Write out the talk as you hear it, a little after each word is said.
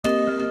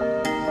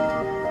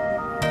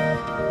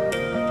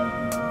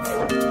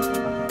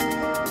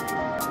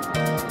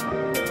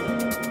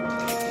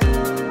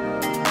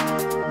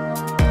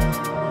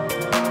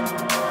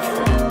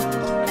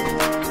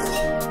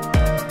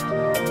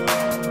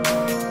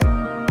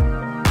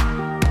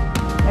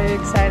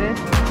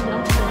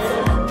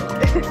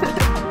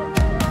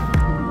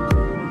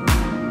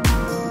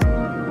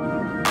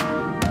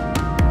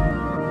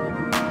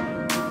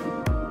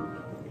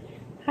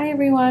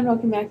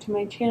welcome back to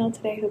my channel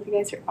today. I hope you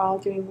guys are all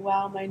doing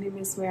well. My name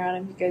is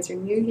Mariana. If you guys are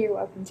new here,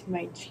 welcome to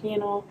my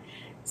channel.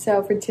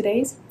 So for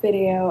today's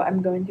video,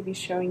 I'm going to be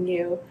showing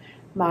you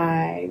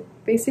my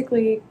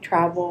basically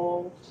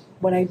travel,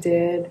 what I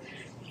did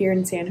here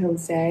in San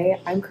Jose.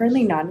 I'm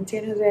currently not in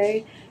San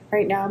Jose.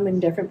 Right now I'm in a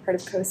different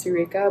part of Costa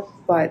Rica,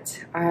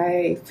 but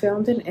I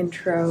filmed an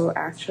intro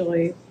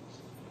actually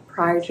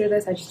prior to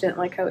this. I just didn't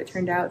like how it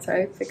turned out, so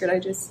I figured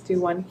I'd just do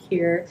one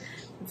here.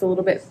 It's a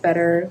little bit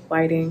better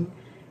lighting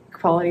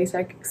quality so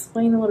I can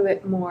explain a little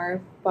bit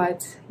more.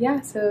 But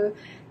yeah, so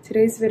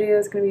today's video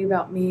is going to be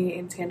about me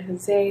in San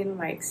Jose and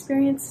my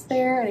experience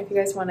there. And if you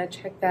guys want to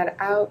check that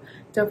out,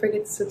 don't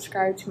forget to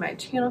subscribe to my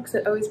channel because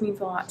it always means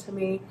a lot to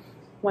me.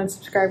 One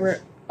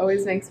subscriber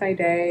always makes my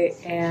day.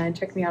 And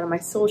check me out on my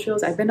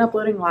socials. I've been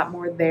uploading a lot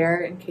more there,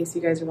 in case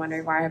you guys are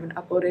wondering why I haven't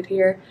uploaded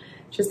here.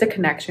 Just the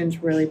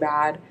connection's really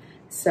bad,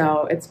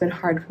 so it's been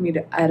hard for me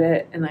to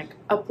edit and like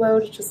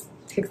upload. It just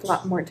takes a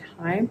lot more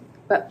time.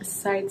 But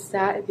besides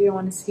that, if you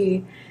want to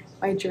see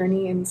my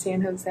journey in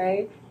San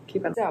Jose,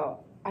 keep it. So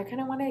I kind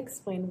of want to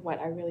explain what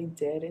I really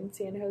did in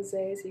San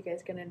Jose so you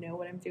guys gonna know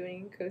what I'm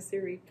doing in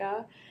Costa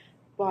Rica.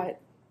 But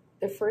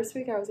the first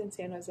week I was in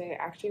San Jose, I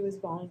actually was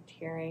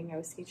volunteering. I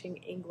was teaching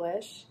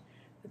English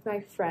with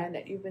my friend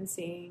that you've been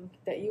seeing,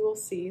 that you will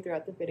see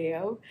throughout the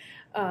video.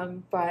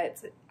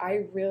 But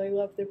I really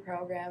loved the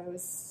program. It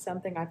was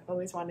something I've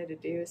always wanted to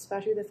do,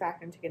 especially the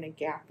fact I'm taking a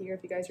gap year.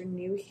 If you guys are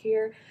new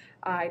here,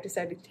 I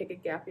decided to take a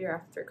gap year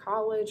after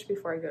college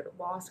before I go to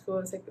law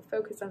school so I could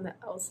focus on the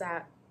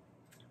LSAT,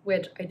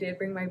 which I did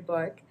bring my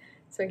book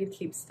so I could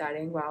keep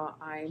studying while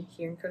I'm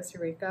here in Costa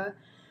Rica.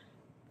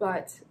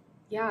 But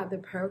yeah, the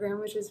program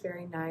was just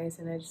very nice,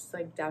 and it just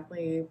like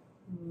definitely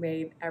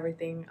made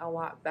everything a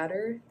lot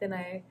better than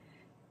I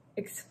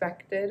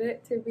expected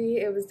it to be.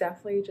 It was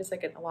definitely just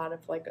like a lot of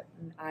like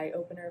an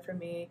eye-opener for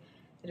me,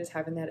 and just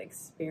having that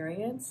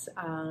experience.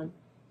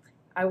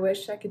 I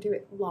wish I could do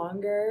it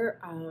longer,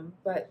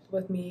 but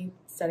with me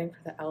studying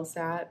for the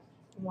LSAT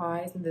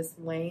wise and this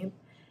length,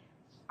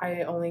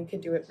 I only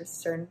could do it for a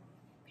certain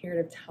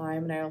period of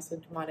time, and I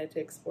also wanted to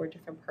explore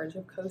different parts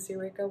of Costa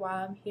Rica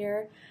while I'm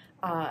here.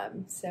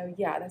 So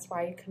yeah, that's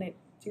why I couldn't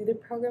do the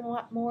program a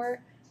lot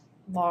more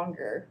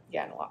longer.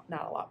 Yeah,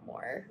 not a lot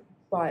more,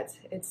 but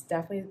it's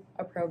definitely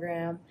a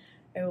program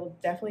I will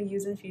definitely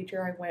use in the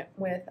future. I went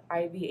with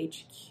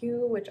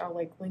IVHQ, which I'll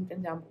like link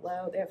them down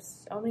below. They have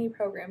so many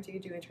programs you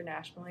can do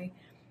internationally,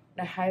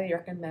 and I highly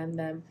recommend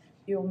them.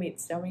 You will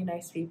meet so many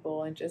nice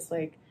people, and just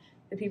like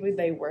the people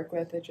they work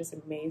with are just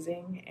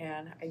amazing,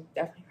 and I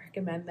definitely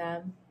recommend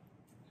them.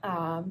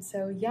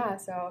 So yeah,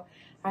 so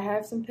I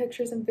have some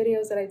pictures and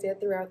videos that I did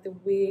throughout the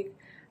week.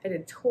 I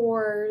did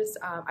tours.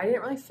 I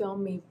didn't really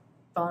film me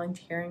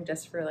volunteering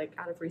just for like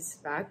out of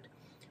respect,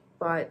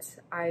 but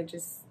I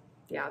just,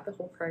 yeah, the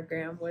whole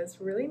program was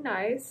really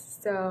nice.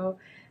 So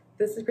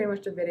this is pretty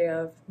much the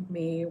video of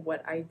me,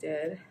 what I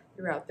did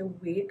throughout the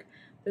week.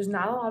 There's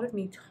not a lot of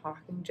me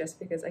talking just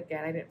because,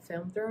 again, I didn't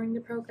film during the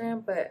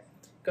program, but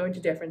going to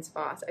different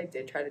spots, I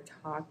did try to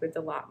talk with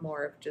a lot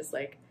more of just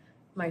like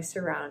my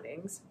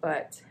surroundings.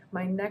 But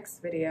my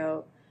next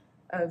video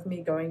of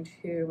me going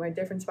to my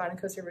different spot in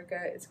Costa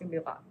Rica is going to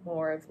be a lot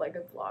more of like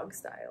a vlog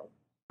style.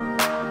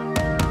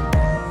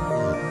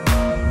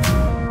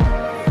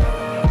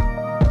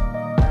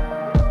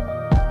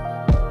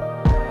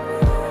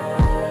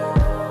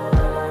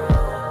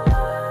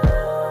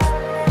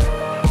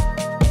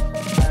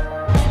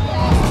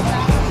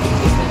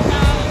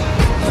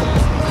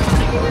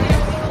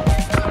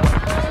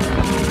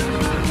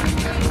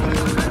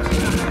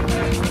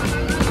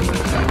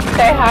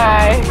 Say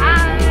hi.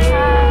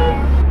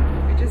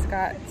 Hi. We just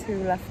got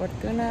to La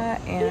Fortuna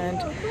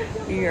and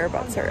we are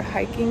about to start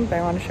hiking, but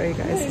I want to show you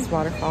guys this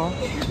waterfall.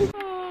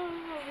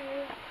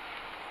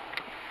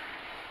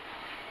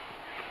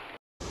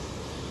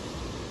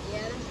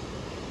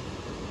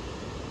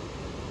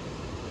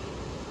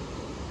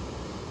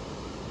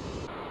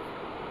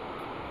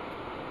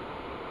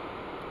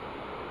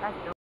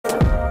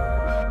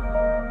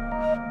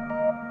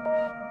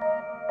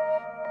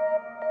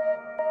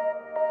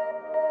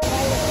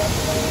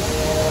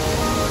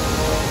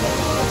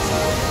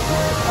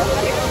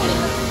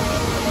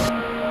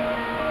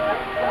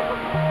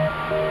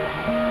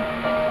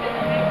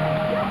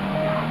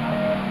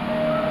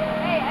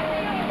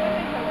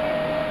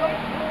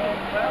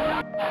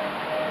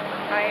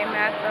 I am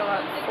at the La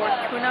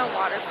Fortuna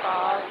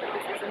waterfall.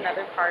 This is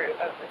another part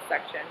of the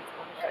section, so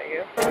I'll show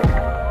you.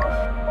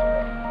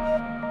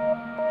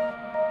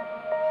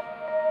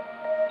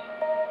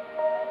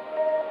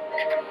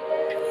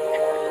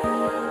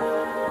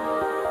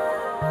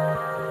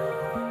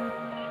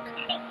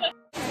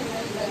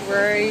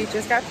 We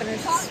just got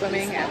finished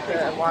swimming at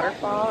the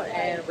waterfall,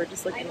 and we're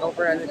just looking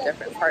over at a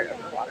different part of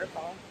the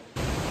waterfall.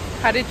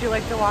 How did you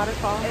like the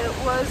waterfall? It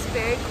was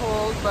very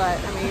cold, but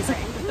amazing.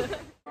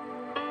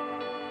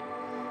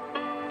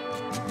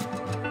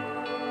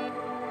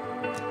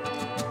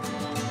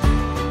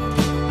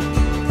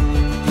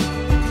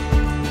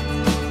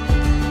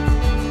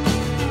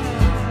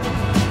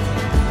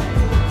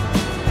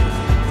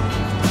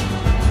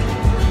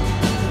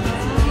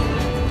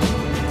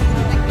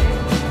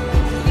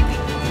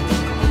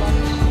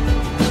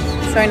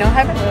 So I know I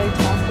haven't really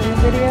talked in the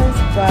videos,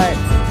 but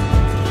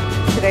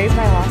today's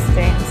my last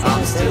day in San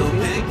Jose,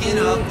 and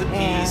that's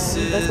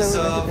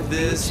where we're going to the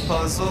beach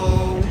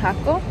in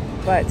Jaco.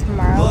 But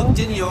tomorrow, we're going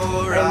to go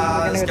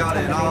to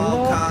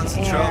Tamarindo,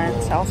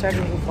 and I'll start a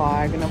new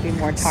vlog, and there'll be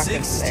more talking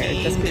there, just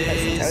because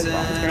since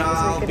I was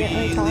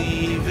volunteering this week, I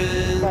didn't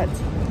really talk. But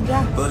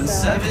yeah,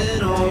 so I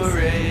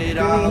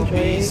hope you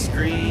guys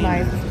really enjoyed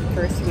my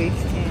first week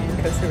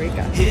in Costa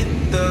Rica. Hit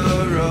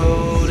the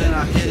road and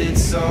I hit it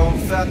so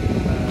fast.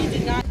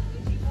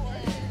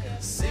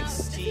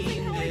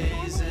 16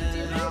 days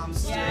and I'm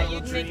still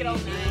dreaming.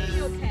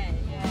 Okay.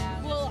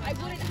 Yeah. Well, I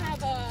wouldn't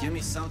have a... Give me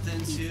something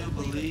to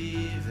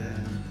believe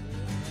in.